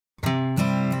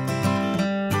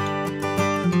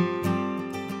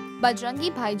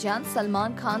Bajrangi Bhaijaan,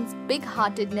 Salman Khan's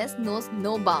big-heartedness knows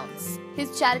no bounds.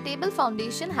 His charitable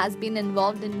foundation has been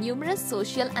involved in numerous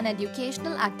social and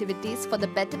educational activities for the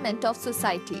betterment of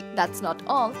society. That's not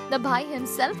all. The Bhai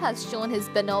himself has shown his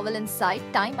benevolent side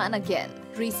time and again.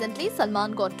 Recently,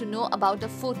 Salman got to know about a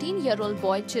 14-year-old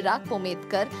boy, Chirag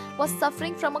Pomedkar, was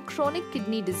suffering from a chronic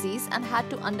kidney disease and had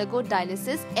to undergo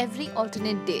dialysis every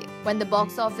alternate day. When the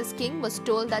box office king was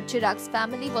told that Chirag's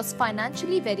family was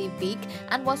financially very weak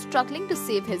and was struggling to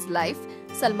save his life,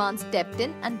 Salman stepped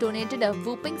in and donated a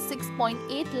whopping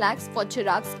 6.8 lakhs for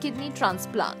Chirag's kidney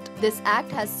transplant. This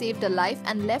act has saved a life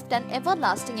and left an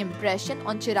everlasting impression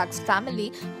on Chirag's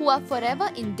family, who are forever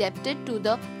indebted to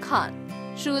the Khan.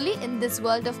 Truly, in this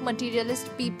world of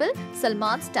materialist people,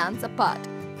 Salman stands apart.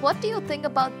 What do you think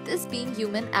about this being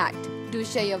human act? Do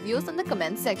share your views in the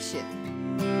comment section.